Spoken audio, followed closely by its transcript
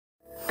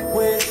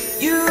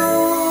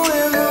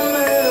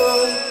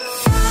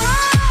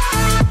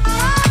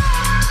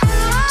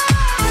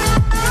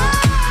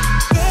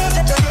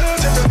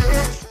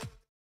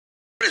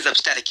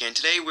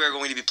Today we are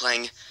going to be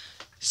playing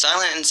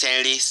Silent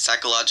Insanity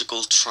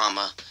Psychological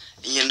Trauma.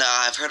 And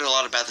I've heard a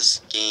lot about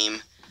this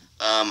game.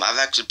 I've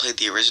actually played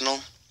the original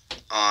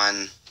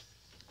on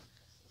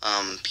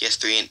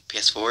PS3 and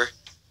PS4.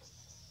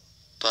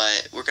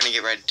 But we're going to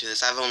get right into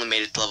this. I've only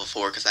made it to level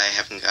 4 because I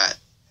haven't got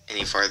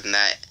any farther than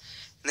that.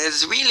 And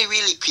there's a really,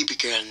 really creepy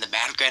girl in the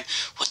background.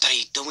 What are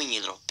you doing,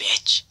 you little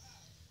bitch?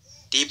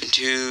 Deep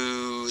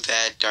into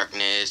that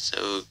darkness.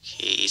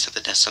 Okay,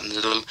 something does something.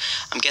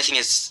 I'm guessing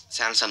it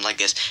sounds something like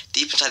this.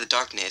 Deep inside the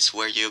darkness,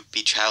 where you'll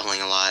be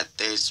traveling a lot.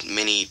 There's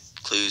many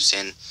clues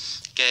in.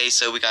 Okay,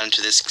 so we got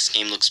into this. This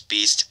game looks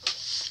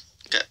beast.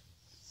 Okay.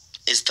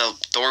 Is the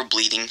door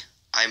bleeding?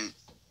 I'm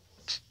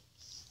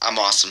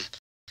awesome.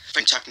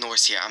 Friend Chuck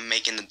Norris here. I'm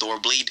making the door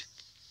bleed.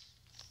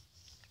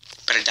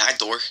 Better die,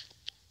 door.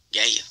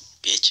 Yeah, you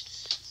bitch.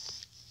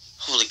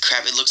 Holy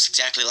crap! It looks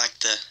exactly like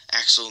the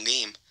actual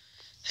game.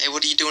 Hey,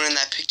 what are you doing in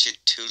that picture,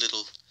 two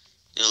little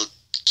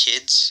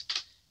kids?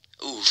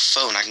 Ooh,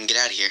 phone, I can get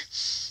out of here.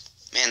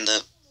 Man,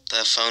 the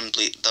phone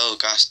bleed. Oh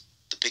gosh,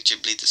 the picture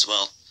bleeds as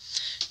well.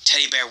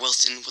 Teddy Bear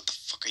Wilson, what the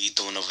fuck are you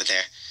doing over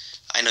there?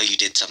 I know you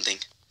did something.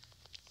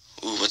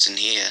 Ooh, what's in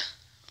here?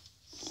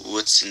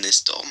 What's in this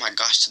door? Oh my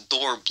gosh, the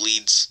door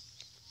bleeds.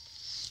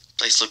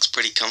 Place looks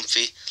pretty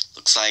comfy.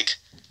 Looks like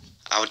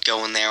I would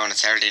go in there on a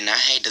Saturday night.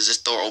 Hey, does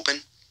this door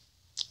open?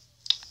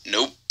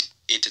 Nope,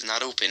 it does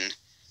not open.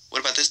 What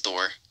about this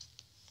door?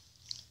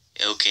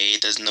 Okay,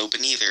 it doesn't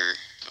open either.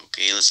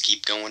 Okay, let's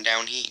keep going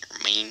down here,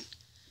 man.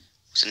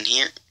 What's in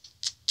here?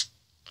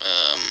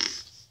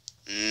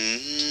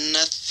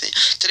 Nothing.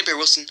 Teddy Bear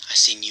Wilson, I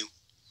seen you.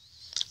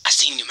 I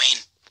seen you,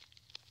 man.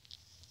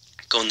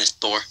 Go in this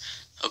door.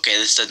 Okay,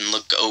 this doesn't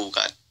look. Oh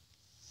god.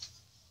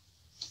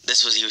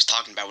 This was he was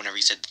talking about whenever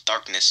he said the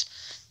darkness.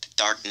 The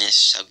darkness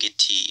shall get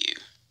to you.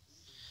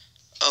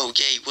 Oh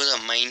yay, what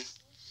up, man?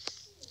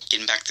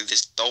 Getting back through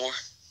this door.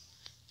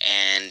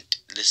 And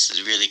this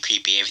is really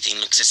creepy. Everything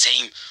looks the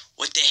same.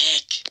 What the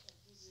heck?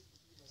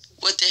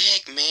 What the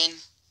heck, man?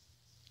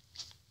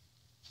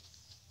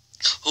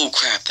 Oh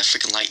crap, that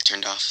freaking light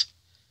turned off.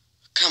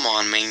 Come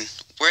on, man.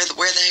 Where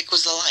the heck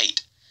was the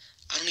light?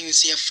 I don't even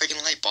see a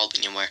freaking light bulb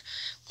anywhere.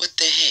 What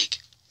the heck?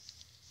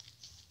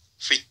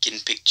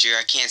 Freaking picture.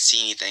 I can't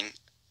see anything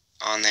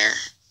on there.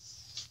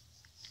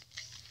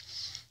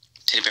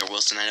 Teddy Bear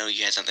Wilson, I know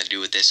you had something to do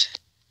with this.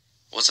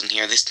 Wasn't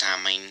here this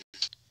time, man.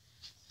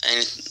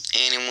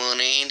 Anyone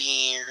in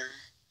here?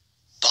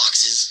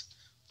 Boxes.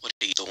 What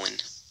are you doing?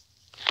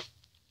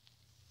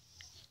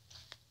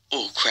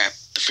 Oh crap,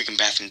 the freaking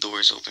bathroom door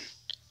is open.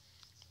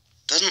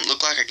 Doesn't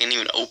look like I can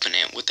even open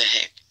it. What the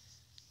heck?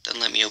 Doesn't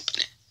let me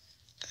open it.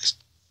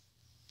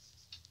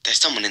 There's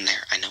someone in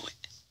there. I know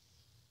it.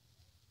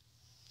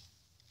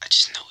 I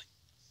just know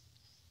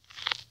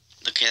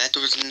it. Okay, that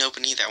door didn't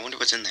open either. I wonder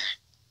what's in there.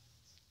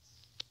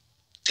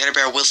 Teddy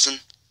Bear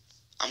Wilson,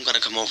 I'm gonna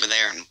come over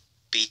there and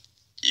beat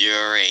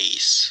your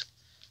ace.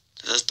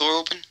 Does this door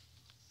open?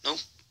 Nope.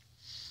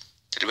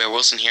 Teddy Bear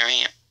Wilson, here I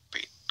am.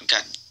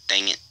 God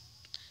dang it.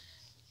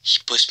 He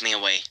pushed me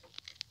away.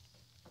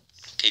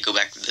 Okay, go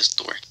back to this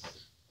door.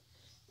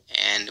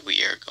 And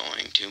we are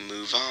going to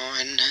move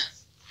on.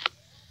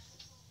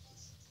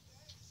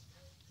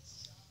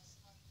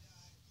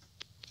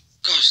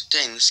 Gosh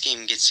dang, this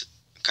game gets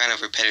kind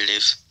of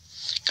repetitive.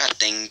 God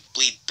dang,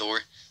 bleed door.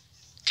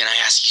 Can I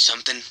ask you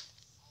something?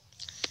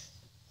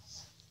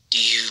 Do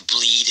you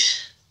bleed?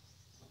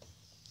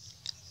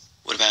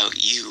 What about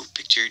you,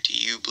 picture? Do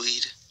you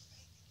bleed?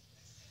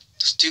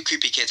 Those two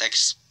creepy kids, I can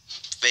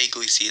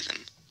vaguely see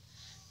them.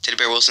 Teddy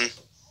Bear Wilson.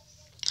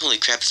 Holy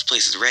crap, this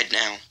place is red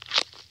now.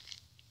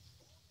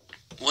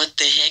 What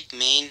the heck,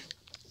 man?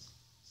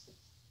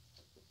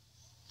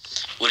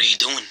 What are you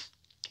doing?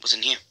 What's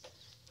in here?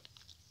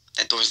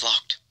 That door's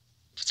locked.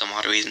 For some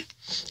odd reason.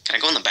 Can I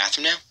go in the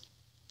bathroom now?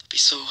 That'd be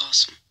so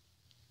awesome.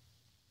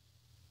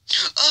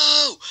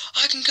 Oh!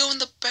 I can go in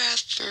the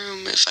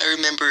bathroom. If I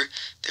remember,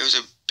 there was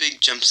a big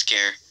jump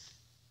scare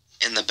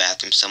in the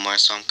bathroom somewhere,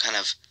 so I'm kind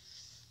of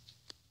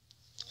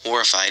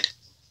horrified.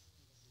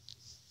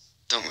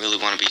 Don't really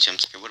want to be jump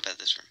scared. What about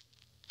this room?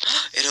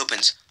 It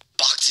opens.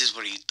 Boxes,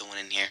 what are you doing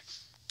in here?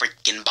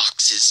 Freaking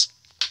boxes.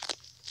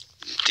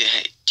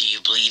 Do you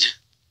bleed?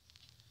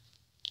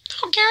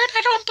 Oh, Garrett,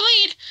 I don't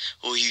bleed.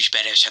 Oh, you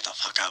better shut the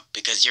fuck up,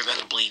 because you're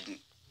gonna bleed,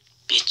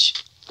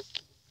 bitch.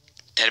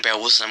 Teddy Bear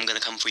Wilson, I'm gonna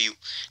come for you.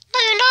 No,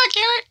 you're not,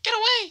 Garrett. Get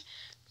away.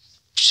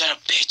 Shut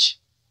up, bitch.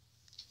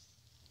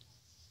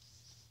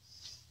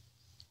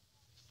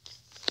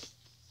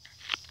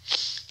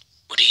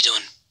 What are you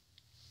doing?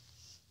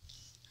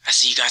 I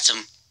see you got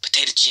some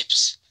potato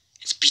chips.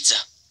 It's pizza.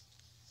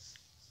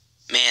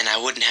 Man, I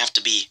wouldn't have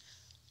to be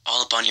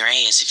all up on your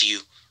ass if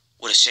you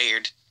would have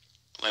shared.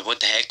 Like, what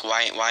the heck?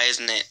 Why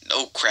isn't it...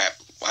 Oh, crap.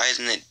 Why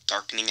isn't it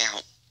darkening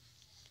out?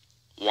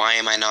 Why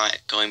am I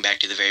not going back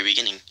to the very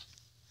beginning?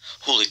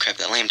 Holy crap,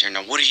 that lamp turned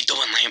on. What are you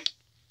doing, lamp?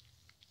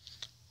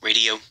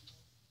 Radio. You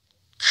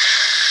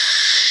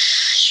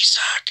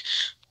suck.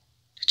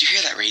 Did you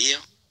hear that radio?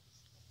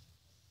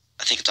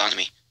 I think it's on to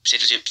me.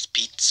 Potato chips,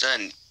 pizza,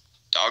 and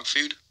dog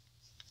food.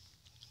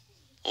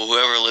 Well,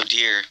 whoever lived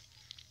here.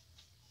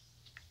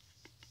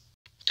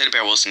 Teddy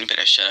Bear Wilson, you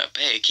better shut up.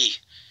 Hey, Key.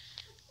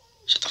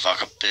 Shut the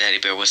fuck up, Teddy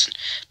Bear Wilson.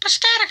 But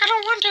Static, I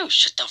don't want to.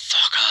 Shut the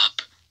fuck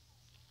up.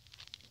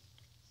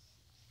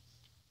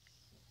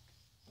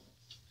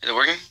 Is it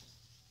working?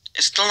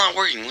 It's still not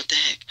working. What the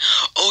heck?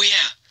 Oh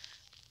yeah,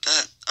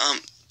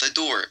 the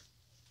door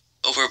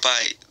over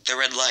by the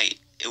red light.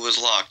 It was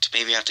locked.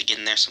 Maybe I have to get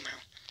in there somehow.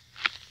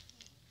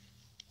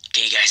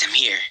 Okay, guys, I'm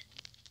here.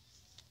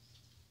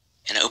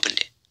 And I opened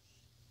it.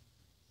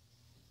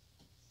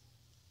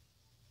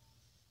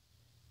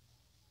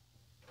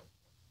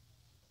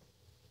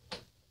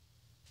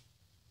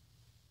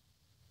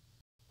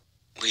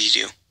 What do you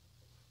do?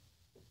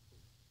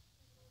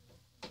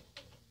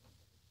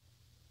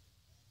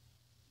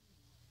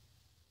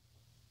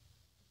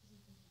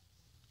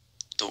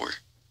 Door.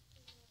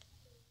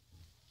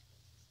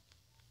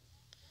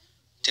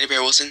 Teddy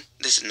Bear Wilson,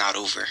 this is not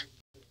over.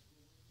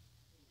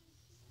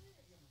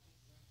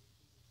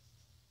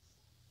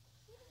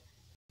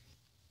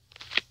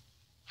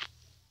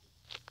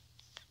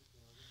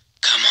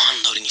 Come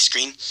on, loading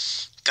screen.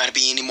 Gotta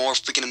be any more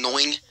freaking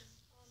annoying?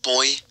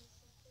 Boy?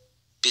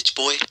 Bitch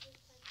boy?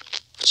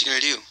 What you gonna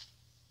do?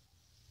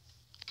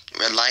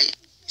 Red light?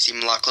 You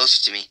seem a lot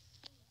closer to me.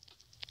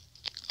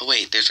 Oh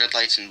wait, there's red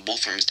lights in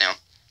both rooms now.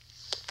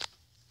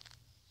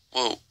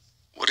 Whoa,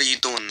 what are you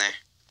doing there?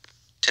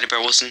 Teddy Bear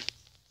Wilson?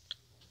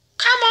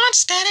 Come on,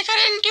 Static,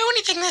 I didn't do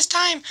anything this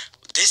time.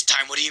 This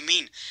time? What do you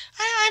mean?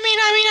 I mean,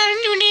 I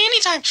didn't do anything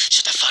any time.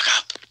 Shut the fuck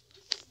up.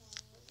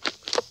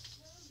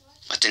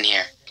 What's in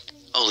here?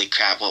 Holy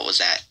crap, what was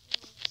that?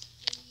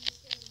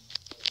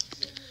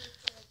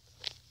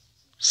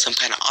 Some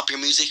kind of opera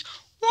music?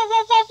 Whoa,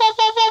 whoa, whoa, whoa,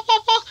 whoa, whoa,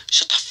 whoa, whoa.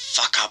 Shut the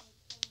fuck up,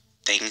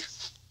 thing.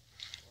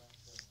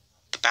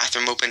 The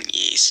bathroom open?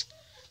 Yes.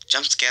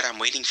 Jump scared, I'm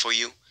waiting for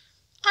you.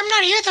 I'm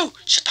not here though.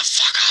 Shut the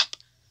fuck up.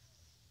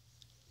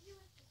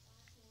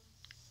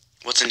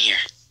 What's in here?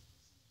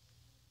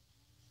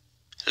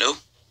 Hello?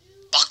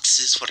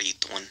 Boxes, what are you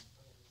doing?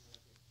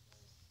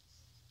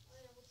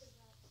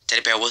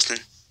 Teddy Bear Wilson,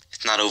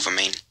 it's not over,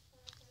 man.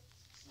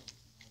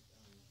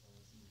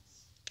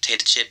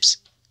 Potato chips,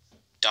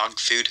 dog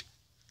food,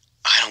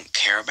 I don't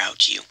care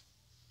about you.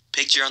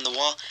 Picture on the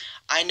wall,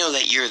 I know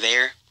that you're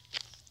there,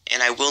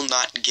 and I will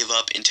not give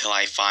up until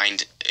I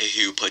find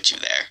who put you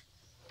there.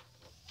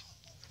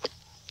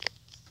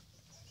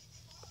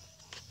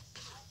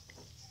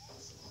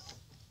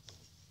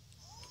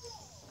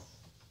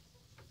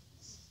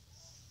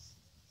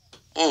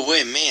 Oh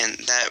wait, man,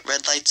 that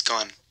red light's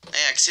gone.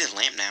 Hey, I can see the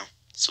lamp now.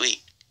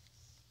 Sweet.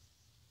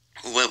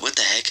 What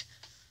the heck?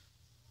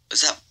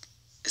 Is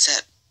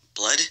that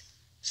blood?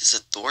 Is this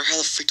a door? How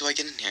the freak do I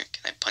get in here?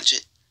 Can I punch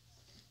it?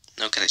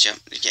 No, can I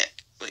jump? Yeah,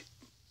 wait.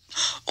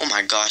 Oh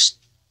my gosh.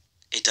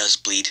 It does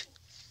bleed.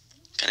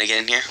 Can I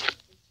get in here?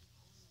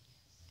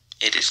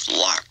 It is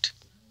locked.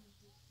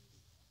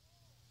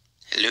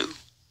 Hello?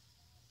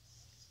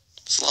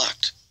 It's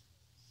locked.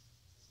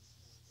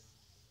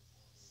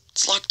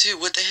 It's locked too.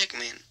 What the heck,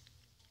 man?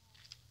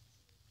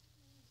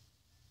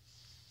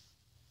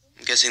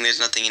 I'm guessing there's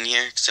nothing in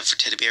here except for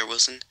Teddy Bear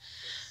Wilson.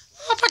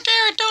 Oh, but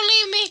Garrett, don't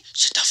leave me.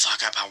 Shut the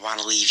fuck up. I want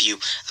to leave you.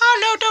 Oh,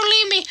 no, don't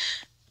leave me.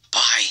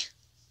 Bye.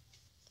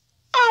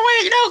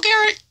 Oh, wait, no,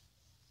 Garrett.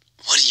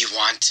 What do you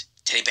want,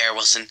 Teddy Bear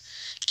Wilson?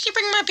 Can you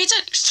bring my pizza?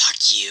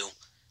 Fuck you.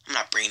 I'm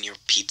not bringing your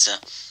pizza.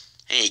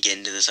 I need to get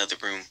into this other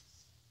room.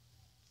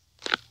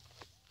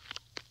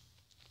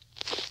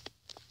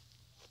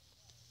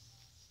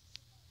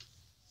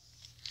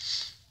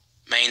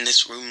 Man,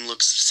 this room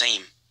looks the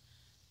same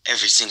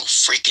every single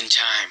freaking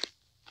time.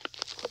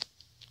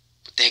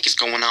 What the heck is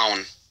going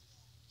on?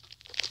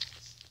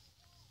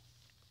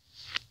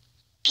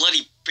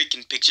 Bloody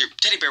freaking picture.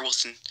 Teddy Bear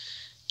Wilson,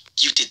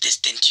 you did this,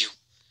 didn't you?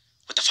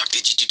 What the fuck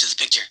did you do to the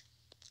picture?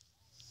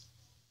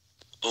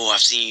 Oh,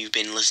 I've seen you've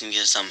been listening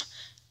to some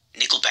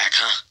Nickelback,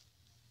 huh?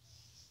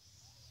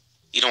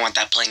 You don't want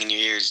that playing in your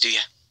ears, do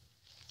ya?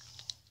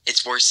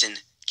 It's worse than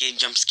getting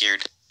jump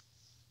scared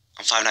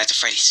on Five Nights at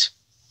Freddy's.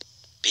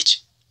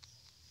 Bitch.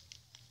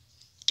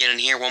 Get in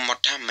here one more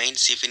time, man.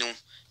 See if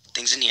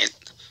anything's in here.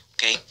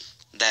 Okay?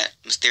 That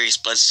mysterious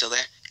blood's still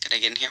there. Can I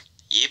get in here?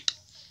 Yep.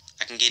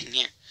 I can get in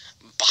here.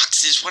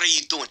 Boxes, what are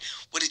you doing?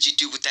 What did you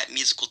do with that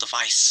musical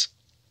device?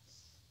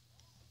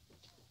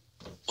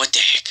 What the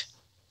heck?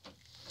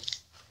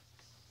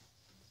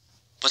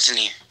 What's in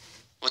here?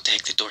 What the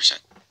heck? The door shut.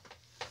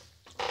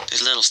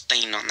 There's a little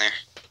stain on there.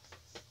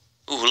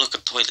 Ooh, look, a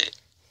toilet.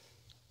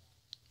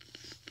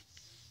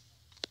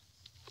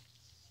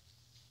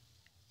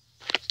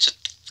 Shut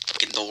the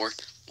fucking door.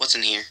 What's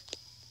in here?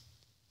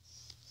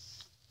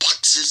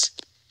 Boxes.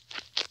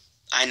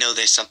 I know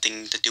there's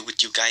something to do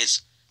with you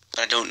guys, but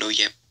I don't know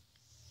yet.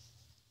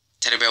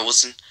 Teddy Bear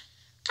Wilson?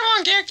 Come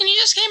on, Garrett, can you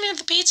just hand me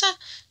the pizza?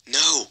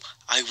 No,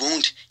 I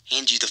won't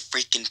hand you the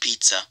freaking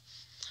pizza.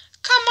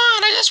 Come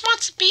on, I just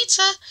want some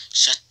pizza.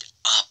 Shut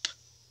up.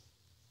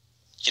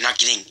 You're not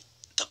getting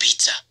the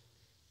pizza.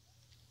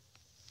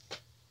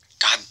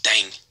 God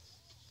dang.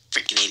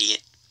 Freaking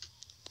idiot.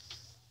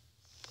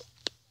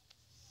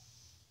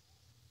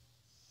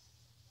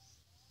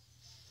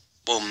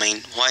 Whoa,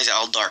 man. Why is it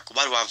all dark?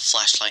 Why do I have a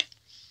flashlight?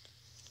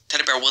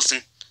 Teddy Bear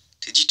Wilson,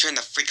 did you turn the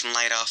freaking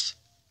light off?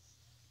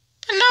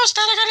 No,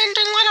 Static, I didn't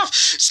turn the light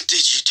off.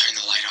 Did you turn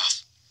the light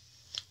off?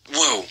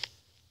 Whoa.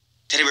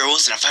 Teddy Bear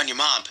Wilson, I found your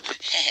mob.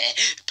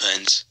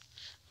 Puns.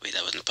 Wait,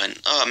 that wasn't a pun.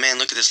 Oh, man,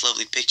 look at this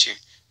lovely picture.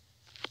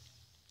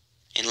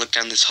 And look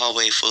down this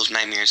hallway full of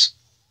nightmares.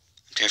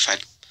 I'm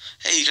terrified.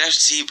 Hey, you can actually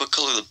see what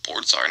color the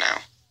boards are now.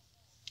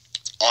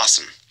 It's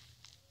awesome.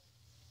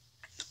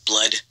 The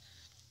blood.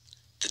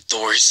 The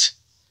doors.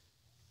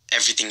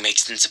 Everything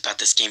makes sense about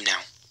this game now.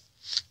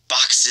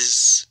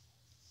 Boxes.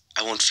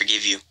 I won't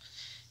forgive you.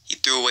 You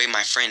threw away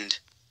my friend.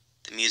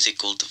 The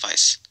musical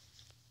device.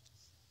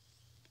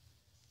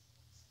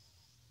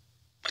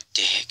 What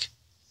the heck?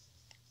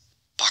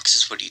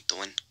 Boxes, what are you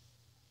doing?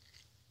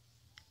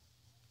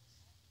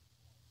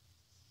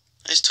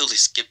 I just totally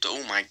skipped.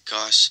 Oh my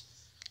gosh.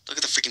 Look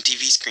at the freaking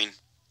TV screen.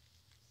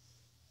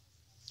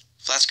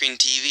 Flat screen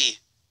TV.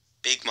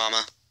 Big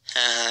mama.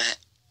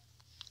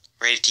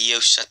 Radio,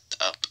 shut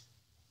up.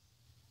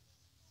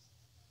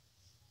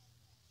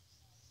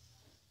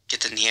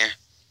 Get in here.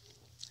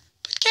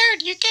 But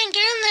Garrett, you can't get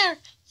in there.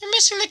 You're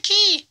missing the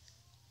key.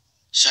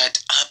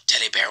 Shut up,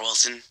 Teddy Bear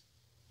Wilson.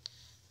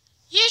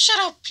 You shut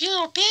up, you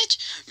little bitch.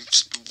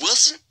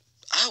 Wilson,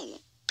 I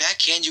will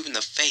backhand you in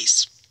the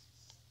face,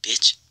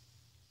 bitch.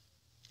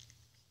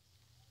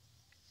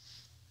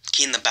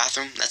 Key in the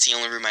bathroom? That's the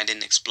only room I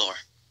didn't explore.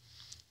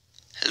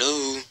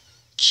 Hello?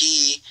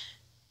 Key?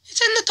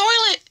 It's in the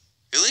toilet.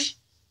 Really?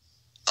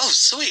 Oh,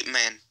 sweet,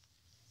 man.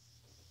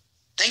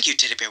 Thank you,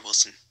 Teddy Bear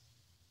Wilson.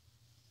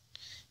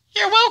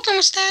 You're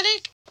welcome,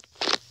 Static.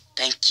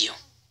 Thank you.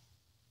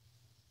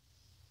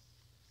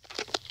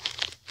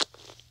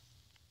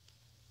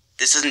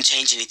 This doesn't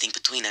change anything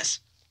between us.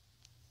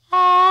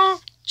 Aww.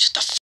 Shut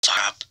the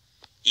fuck up.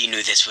 You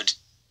knew this would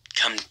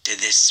come to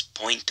this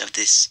point of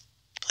this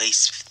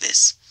place,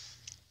 this.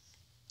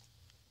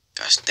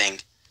 Gosh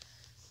dang.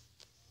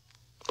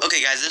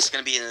 Okay, guys, this is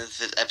going to be in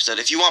the episode.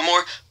 If you want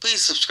more,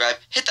 please subscribe.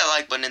 Hit that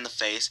like button in the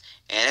face.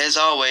 And as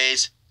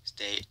always,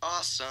 stay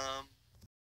awesome.